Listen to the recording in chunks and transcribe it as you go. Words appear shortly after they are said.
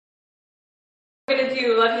We're going to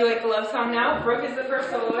do Love You Like a Love Song now. Brooke is the first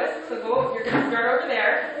soloist, so you're going to start over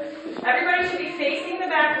there. Everybody should be facing the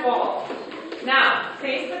back wall. Now,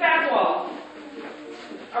 face the back wall.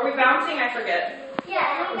 Are we bouncing? I forget.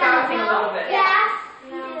 Yeah, we're bouncing a little bit. Yeah.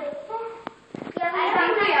 No. I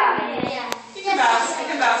think we are. Yeah. You can bounce. You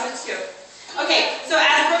can bounce it too. Okay, so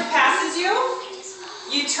as Brooke passes you,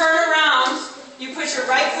 you turn around, you put your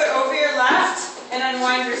right foot over your left, and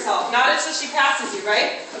unwind yourself. Not until she passes you,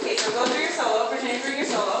 right? Okay, so go through your solo. Pretend you're doing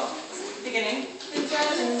your solo. Beginning.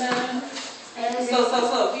 Slow, slow,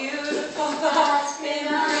 slow. Beautiful thoughts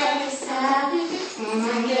in our heads. Aren't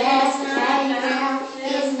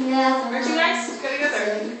you next? Go together.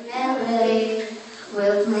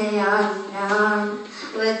 We'll play on and on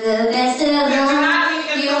with the best of them.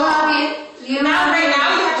 Now, right now,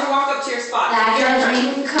 you have to walk up to your spot. Like a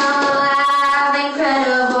dream come alive,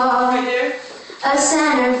 incredible. Right there. A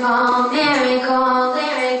centerfold, miracle,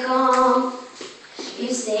 miracle. You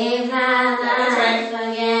saved my life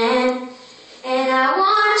again. And I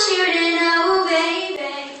want you to know, baby,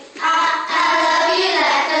 I love you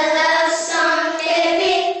like a love song,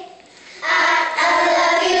 baby. I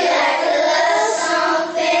love you like a love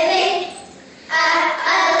song, baby. I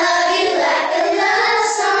love you like a love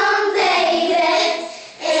song, baby.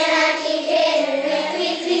 And I keep getting it,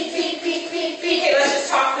 repeat. Okay, let's just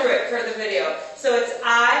talk through it for the video. So it's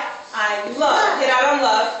I love, get out on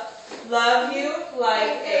love you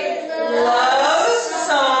like a love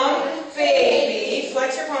song, baby.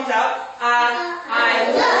 Flex your palms out.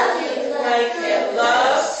 I love you like a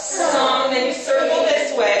love song. Then you circle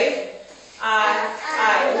this way. I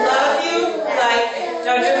love you like a,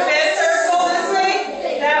 now do a fifth circle this way,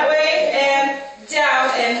 that way, and down,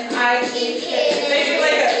 and I keep hitting. Maybe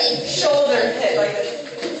like a shoulder hit, like a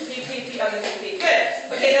P on the P. Good.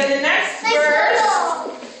 Okay, then the next verse.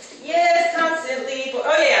 Yes, constantly.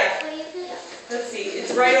 Oh yeah. Let's see.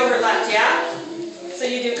 It's right over left, yeah? So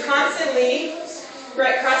you do constantly.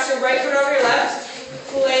 Right, cross your right foot over your left.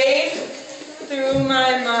 Play through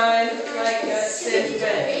my mind like a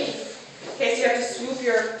symphony. Okay, so you have to swoop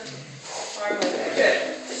your arm like that. Good.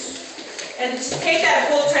 And just take that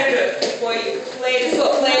whole, try to do it. Boy, you play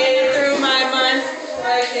through my mind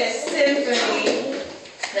like a symphony.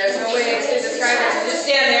 There's no way to describe it. So just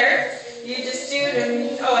stand there. You just do to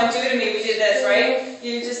me. Oh, and do to me. We did this, right?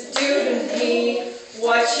 You just do to me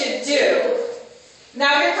what you do.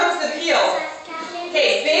 Now here comes the peel.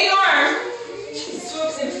 Okay, big arm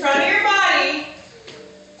swoops in front of your body,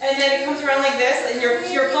 and then it comes around like this, and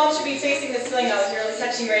your palm should be facing the ceiling now. You're really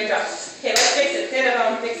touching raindrops. Okay, let's fix it. Stand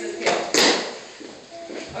up and fix this peel.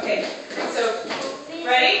 Okay, so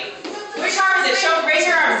ready? Which arm is it? Show. Raise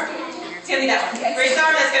your arm. It's gonna be that one. Raise the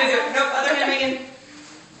arm. That's gonna do it. Nope. Other hand, Megan.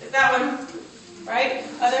 It's that one. Right?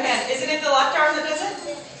 Other hand. Isn't it the left arm that does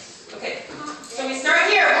it? Okay. So we start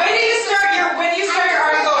here. When do you start your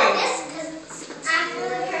arm going?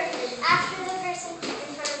 After the person in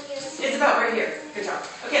front of you. It's about right here. Good job.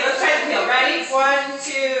 Okay, let's try the peel. Ready? 1,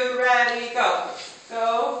 2, ready, go.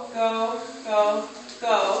 Go, go, go,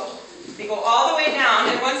 go. They go all the way down,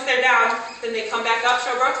 and once they're down, then they come back up,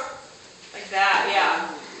 Showbrook. Like that, yeah.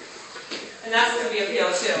 And that's going to be a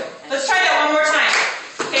peel too. Let's try that one more time.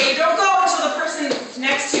 Okay, you don't go until the person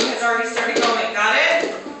next to you has already started going. Got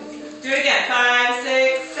it? Do it again. 5,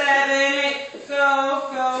 6, 7, 8. Go,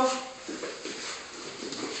 go.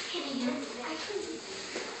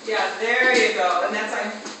 Yeah, there you go. And that's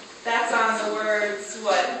on the words,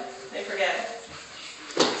 what? I forget.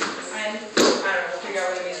 I don't know, figure out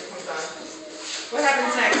when the music comes on. What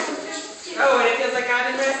happens next? Oh, and it feels like God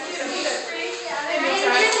in rescue.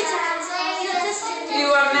 You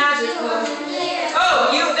are magical. Oh,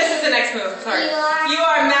 this is the next move. Sorry. You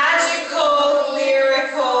are magical,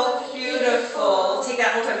 lyrical, beautiful. Take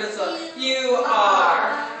that whole time to slow. You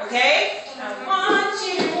are. Okay? I want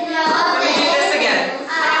you to know. Let me do this again.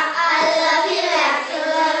 I love you like a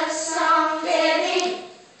love song, baby.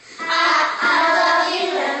 I love you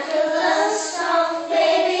like a love song,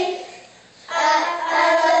 baby. I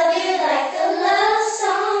love you like a love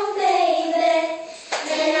song, baby.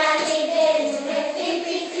 And I keep getting it.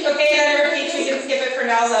 Okay, then it repeats. We can skip it for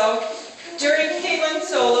now, though. During Caitlin's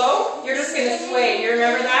solo, you're just going to sway. Do you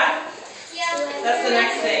remember that? Yeah. That's the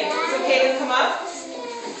next thing. So Caitlin, come up.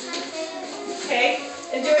 Okay?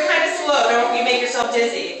 And do it kind of slow. Don't you make yourself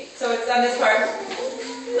dizzy. So it's on this part.